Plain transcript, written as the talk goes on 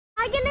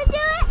Am I gonna do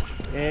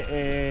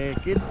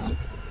it? Kids,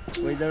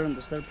 wait there on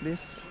the start,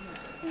 please.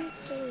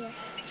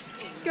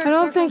 I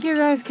don't think you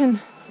guys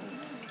can.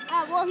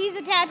 Well, he's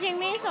attaching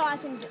me, so I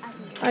can.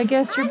 I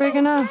guess you're big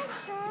enough.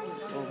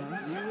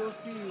 You will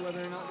see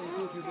whether or not they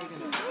think you're big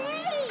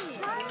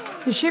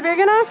enough. Is she big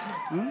enough?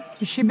 Hmm?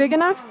 Is she big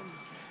enough?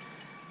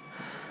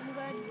 I'm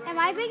good. Am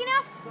I big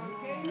enough?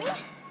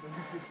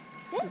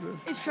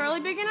 Is Charlie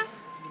big enough?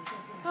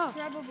 Oh,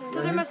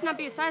 so there must not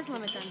be a size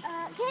limit then. Can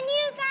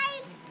you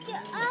guys?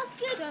 I'll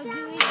scoot down.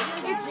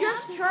 It's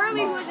just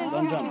Charlie who isn't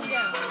scooching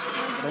down.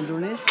 Bend your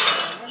knees.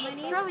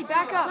 Charlie,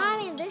 back up.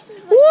 Mommy, this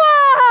is.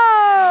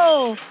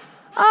 Whoa!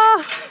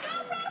 Oh,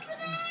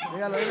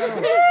 Dígalo,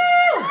 dígalo.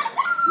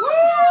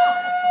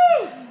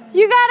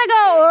 you gotta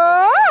go.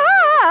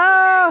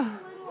 Oh.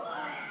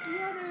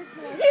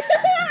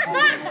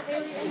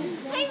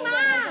 Hey,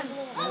 Mom!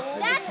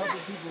 That's what.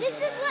 This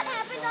is what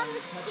happened on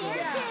the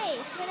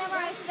staircase whenever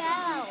I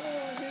fell.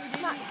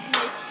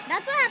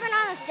 That's what happened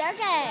on the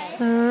staircase.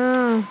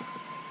 Oh.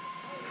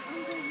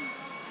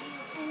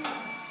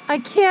 I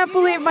can't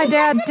believe my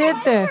dad did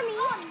this.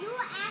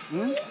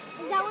 Hmm? Is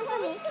that one for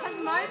me? Has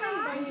mine been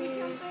bungee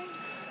jumping?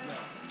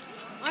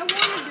 I want to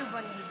do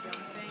bungee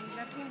jumping.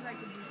 That seems like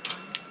it'd be fun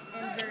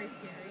and very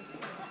scary.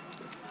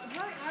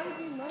 What I would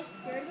be most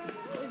scared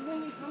about is when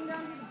you come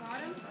down to the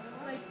bottom,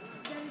 like,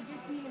 then it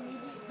just be an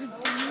immediate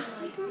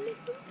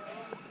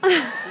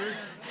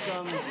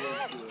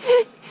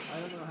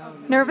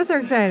Nervous or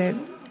excited?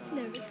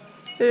 Nervous.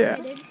 Yeah.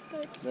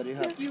 There you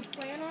have. Do you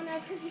plan on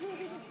that?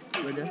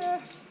 Wait there.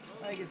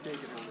 I can take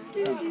it over.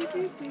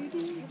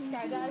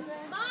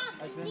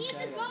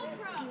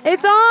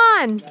 It's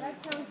on. That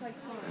sounds like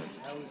fun.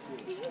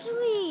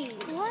 Usually.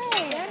 What?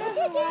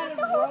 Look at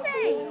the whole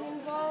thing.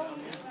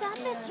 Stop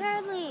it,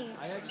 Charlie.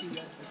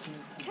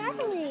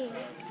 Charlie.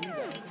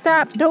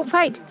 Stop. Don't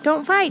fight.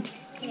 Don't fight.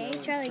 Okay,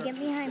 Charlie, get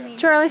behind me.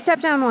 Charlie,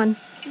 step down one.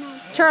 No.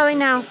 Charlie,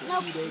 now.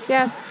 Nope.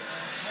 Yes.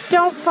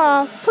 Don't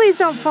fall. Please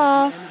don't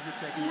fall.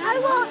 I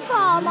won't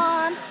fall,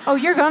 Mom. Oh,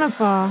 you're gonna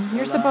fall.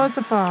 You're supposed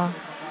to fall.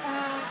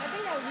 I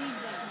think I'll leave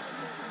them.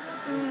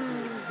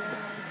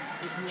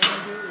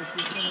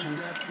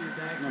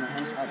 No, no,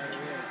 hands up.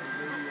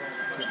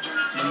 Bend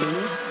your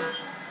knees.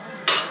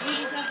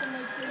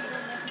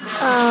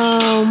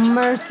 Oh,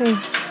 mercy.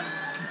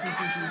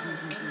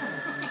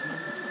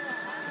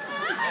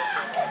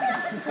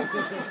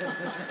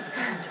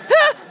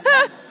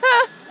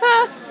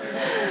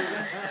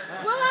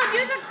 Willow,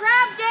 do the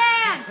crab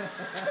dance!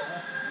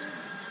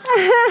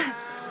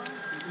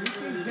 You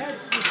can catch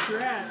the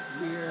straps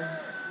here.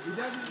 It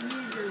doesn't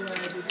need your leg,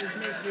 it just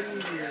makes it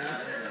easier.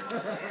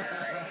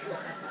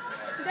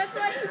 That's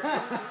why you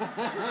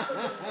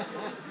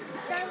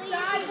Charlie,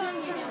 dive on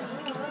you.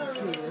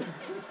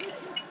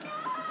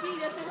 She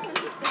doesn't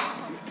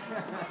understand.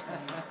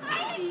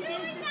 She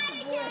did this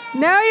to boy.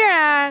 No, you're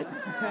not.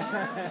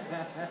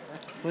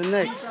 Who's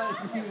next?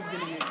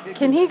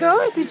 Can he go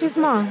or is he too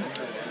small?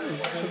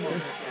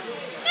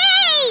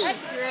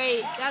 That's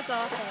great. That's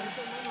awesome.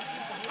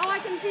 Oh, I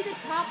can see the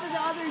top of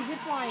the other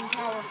zip line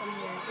tower from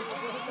here.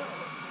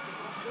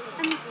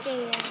 I'm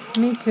scared.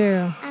 Me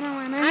too. I don't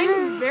wanna.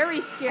 I'm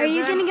very scared. Are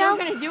you but gonna I'm go?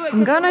 still gonna do it.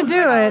 I'm gonna it looks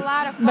do like it, a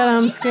lot of but fun.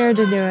 I'm scared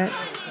to do it.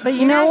 But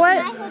you know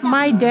what?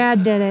 My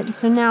dad did it,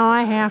 so now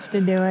I have to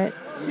do it.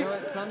 You know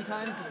what?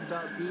 Sometimes it's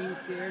about being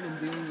scared and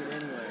doing it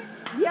anyway.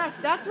 Yes,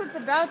 that's what's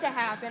about to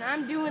happen.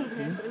 I'm doing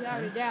this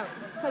without a doubt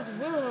because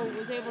Willow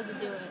was able to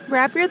do it.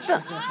 Wrap your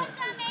thumb.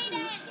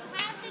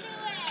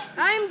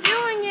 I'm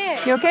doing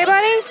it. You okay,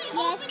 buddy?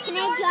 Yes. Can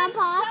I jump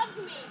off?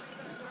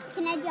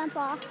 Can I jump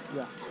off?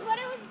 Yeah. But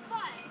it was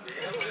fun.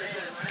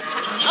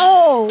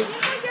 Oh, Do you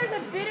think there's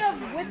a bit of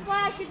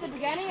whiplash at the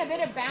beginning, a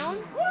bit of bounce?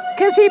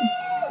 cause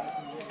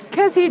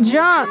he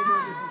jumped. This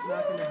is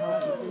not going to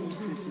help with any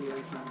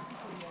situation.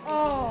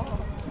 Oh,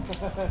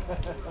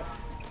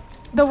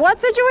 The what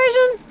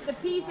situation? the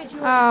pee situation.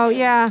 Oh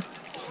yeah,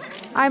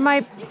 I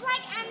might. It's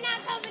like I'm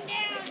not coming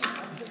down.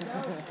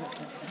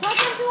 Touch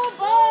him to a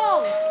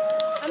ball.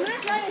 I'm gonna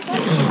try to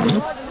touch him to a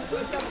ball. Just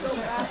push up so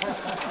fast.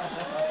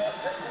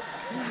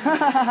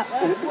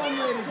 That's one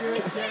way to do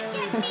it,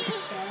 Charlie.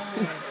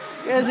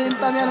 Que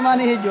cinta mi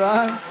hermanillo,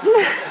 ah.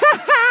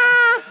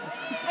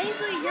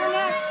 Ainsley, you're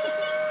next.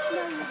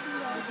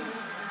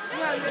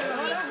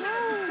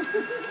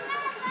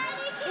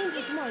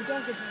 Ainsley, come on,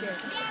 don't get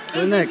scared. Who's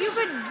Ainsley, next? if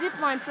you could zip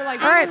line for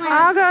like. All right,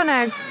 I'll go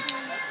next.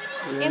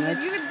 You're Ainsley, if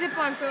next. you could zip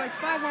line for like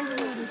 500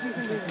 meters, you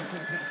can do this.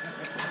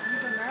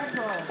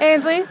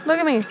 Ainsley, look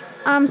at me.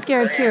 I'm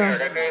scared too.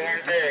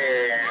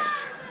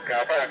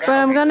 But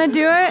I'm gonna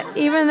do it,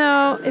 even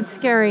though it's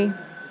scary.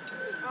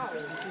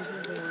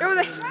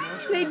 Oh,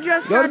 they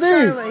just got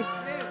Jordi. Charlie.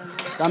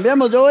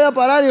 Cambiamos, yo voy a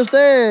parar y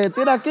usted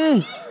tira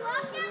aquí.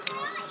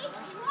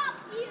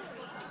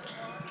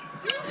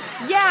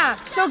 Yeah,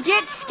 so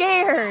get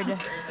scared.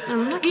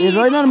 Y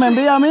Roiner me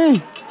envía a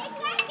mí.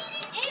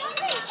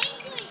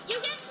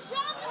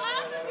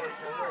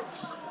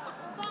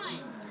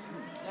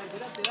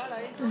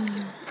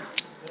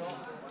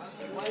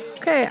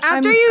 Okay,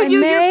 After you do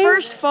your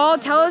first fall,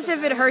 tell us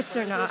if it hurts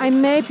or not. I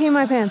may pee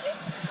my pants.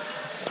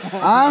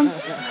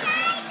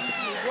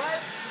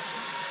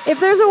 If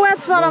there's a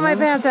wet spot on my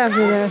pants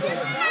after this,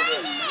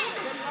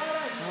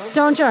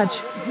 don't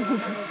judge.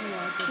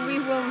 We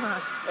will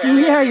not.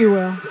 Yeah, you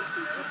will.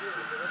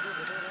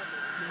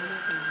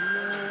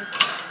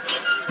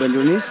 Buen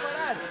lunes.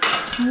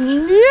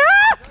 Yeah!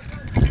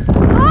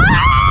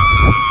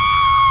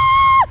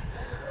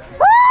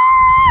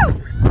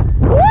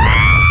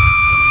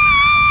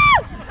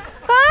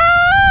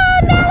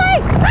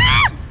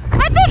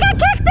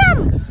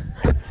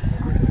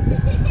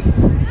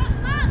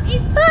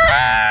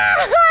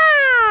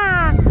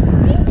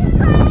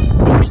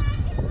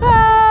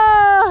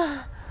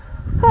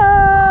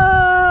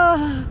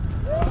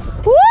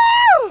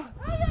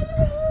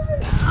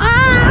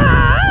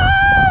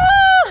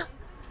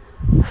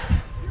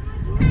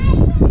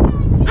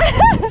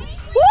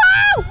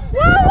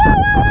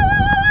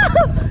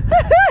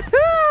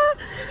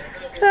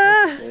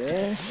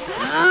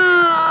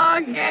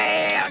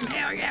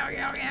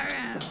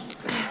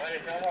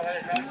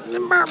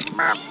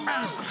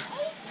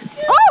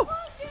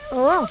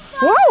 Oh!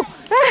 Whoa!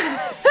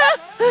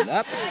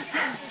 Yep.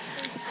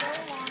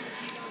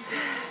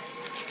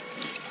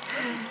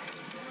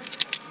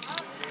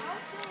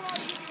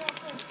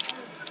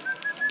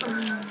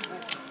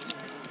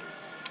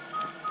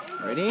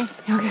 Ready?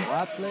 Okay.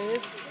 What,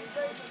 please?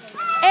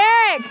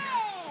 Eric!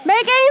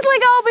 Make Ainsley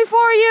go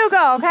before you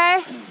go,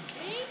 okay?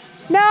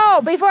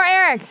 No, before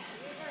Eric.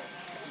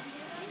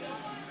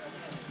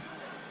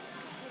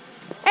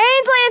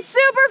 Ainsley, it's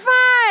super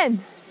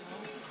fun!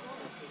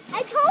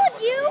 I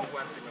told you.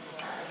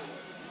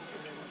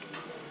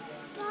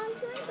 Mom,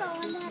 can I go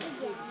on that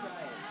again?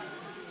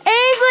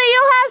 Ainsley,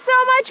 you'll have so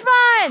much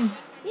fun!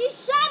 He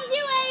shoves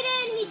you,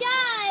 Aiden. He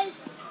does.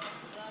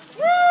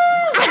 Woo!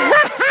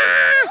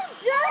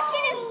 Jerk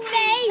in his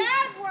face.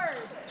 Bad word.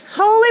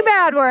 Holy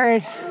bad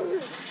word.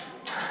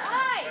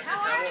 Hi, how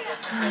are you?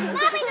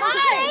 Mommy, don't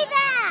say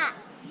that.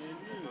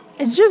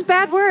 It's just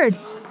bad word.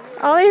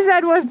 All he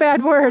said was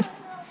bad word.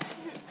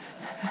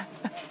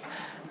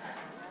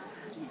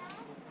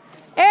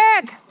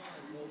 Eric!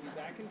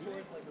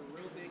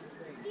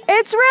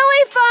 It's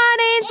really fun,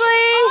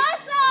 Ainsley!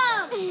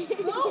 Awesome!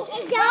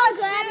 It's so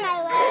good, my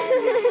leg.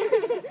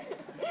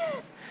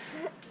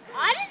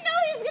 I didn't know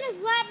he was going to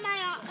slap my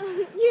arm.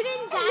 You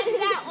didn't dodge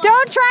that one.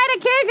 Don't try to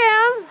kick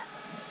him!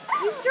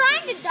 He's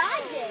trying to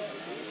dodge it.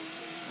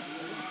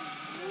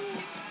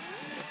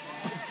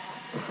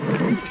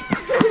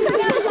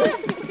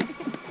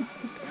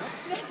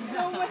 That's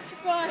so much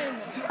fun.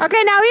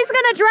 Okay, now he's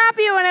gonna drop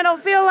you and it'll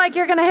feel like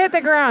you're gonna hit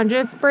the ground.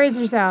 Just brace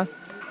yourself.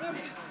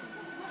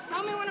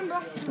 Tell me when I'm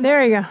back.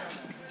 There you go.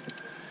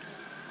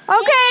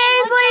 Okay,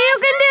 Ainsley, you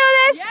can do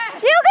this!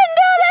 Yes. You can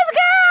do this,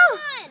 girl!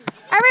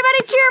 Everybody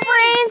cheer for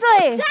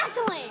Ainsley!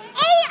 Exactly.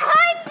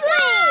 800!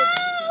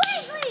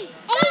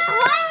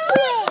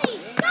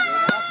 800!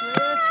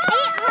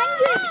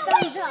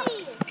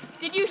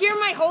 800! Did you hear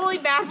my holy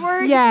bad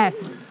word? Yes.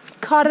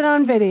 Caught it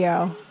on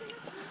video.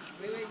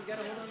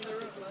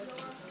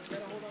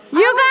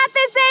 You got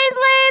this,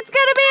 Ainsley! It's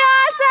gonna be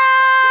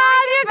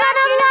awesome! You're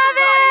gonna love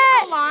it!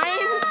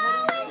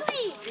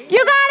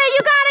 You got it!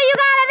 You got it! You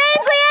got it!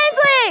 Ainsley!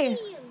 Ainsley!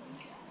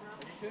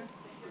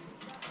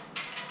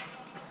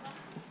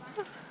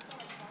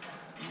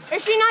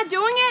 Is she not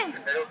doing it?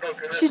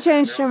 She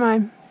changed her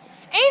mind.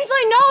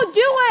 Ainsley, no,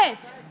 do it!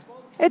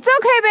 It's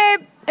okay,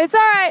 babe. It's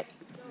alright.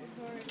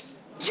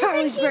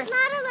 Charlie's she's not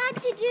allowed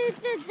to do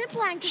the zip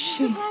line because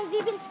the zip line's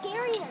even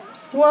scarier.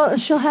 Well,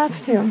 she'll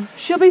have to.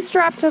 She'll be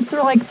strapped to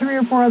like 3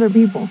 or 4 other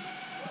people.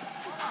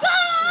 Go,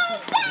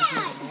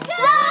 Dad! Go,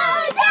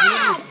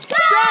 Dad! Go,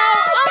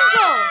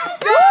 Uncle!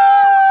 Go,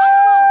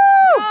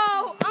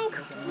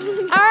 Uncle!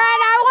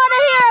 Alright, I want to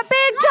hear a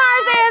big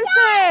Tarzan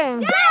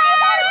swing.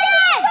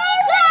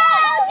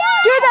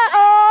 Do the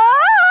oh!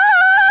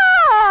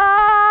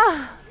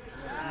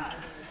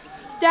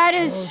 That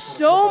is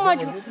so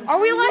much. Are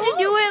we allowed to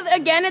do it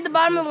again at the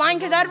bottom of the line?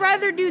 Because I'd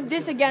rather do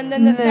this again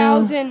than the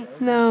 1,000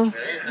 No.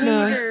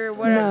 meter or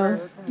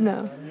whatever.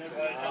 No.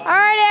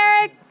 Alright,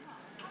 Eric.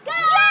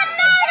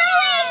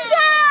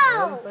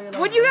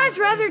 Would you guys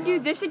rather do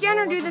this again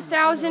or do the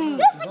 1,000?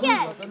 This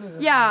again.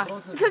 Yeah,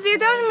 because the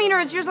 1,000 meter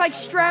is just like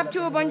strapped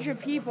to a bunch of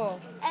people.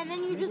 And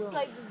then you just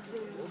like.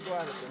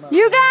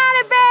 You got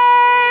it,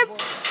 babe.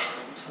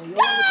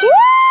 Woo!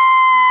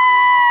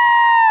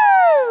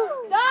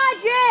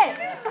 Dodge it!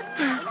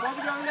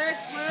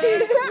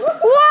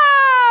 Whoa!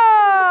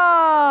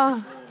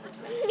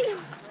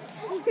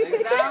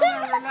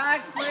 Relax,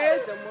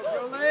 please. Don't move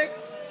your legs.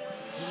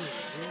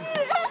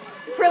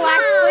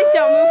 Relax, please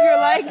don't move your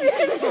legs.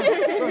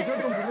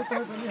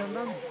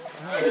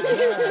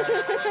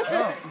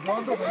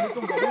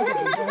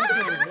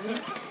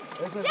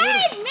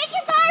 Dad, make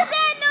a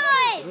Tarzan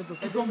noise!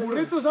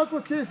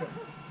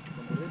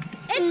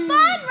 It's fun,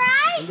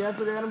 right?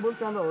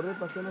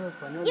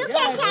 You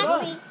can't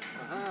catch me.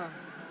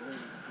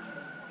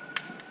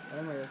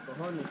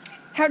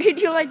 How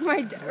did you like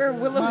my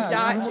Willem's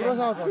dodge?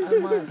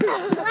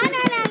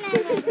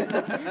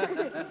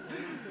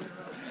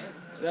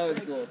 That was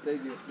cool.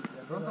 Thank you.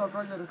 I want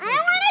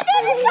to do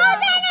the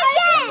Tarzan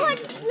again.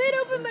 Split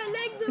open my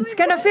legs. It's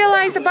gonna feel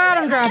like the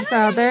bottom drops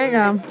out. There you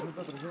go.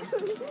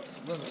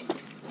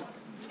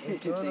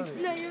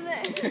 No, you're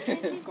there.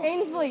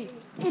 Ainsley,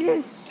 it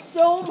is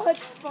so much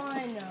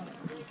fun.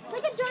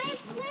 Like a giant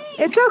swing.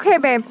 It's okay,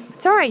 babe.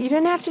 It's all right. You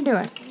didn't have to do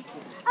it. Okay,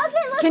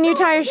 let's Can you go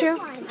tie your with shoe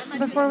this one.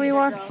 before we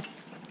walk?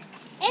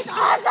 It's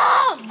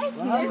awesome.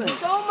 It's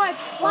so much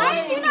fun. Why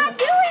did you not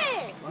do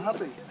it? What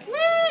happened?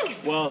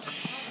 Move. Well,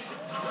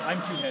 I'm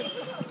too heavy.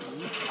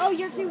 Oh,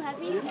 you're too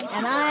heavy.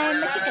 And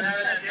I'm a chicken.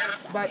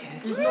 But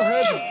it's not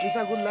heavy. It's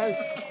a good life.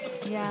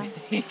 Yeah.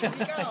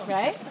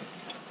 Right?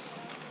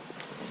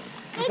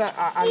 It's a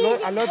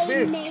lot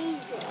big. Amazing.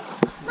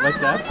 What's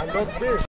that? A lot big.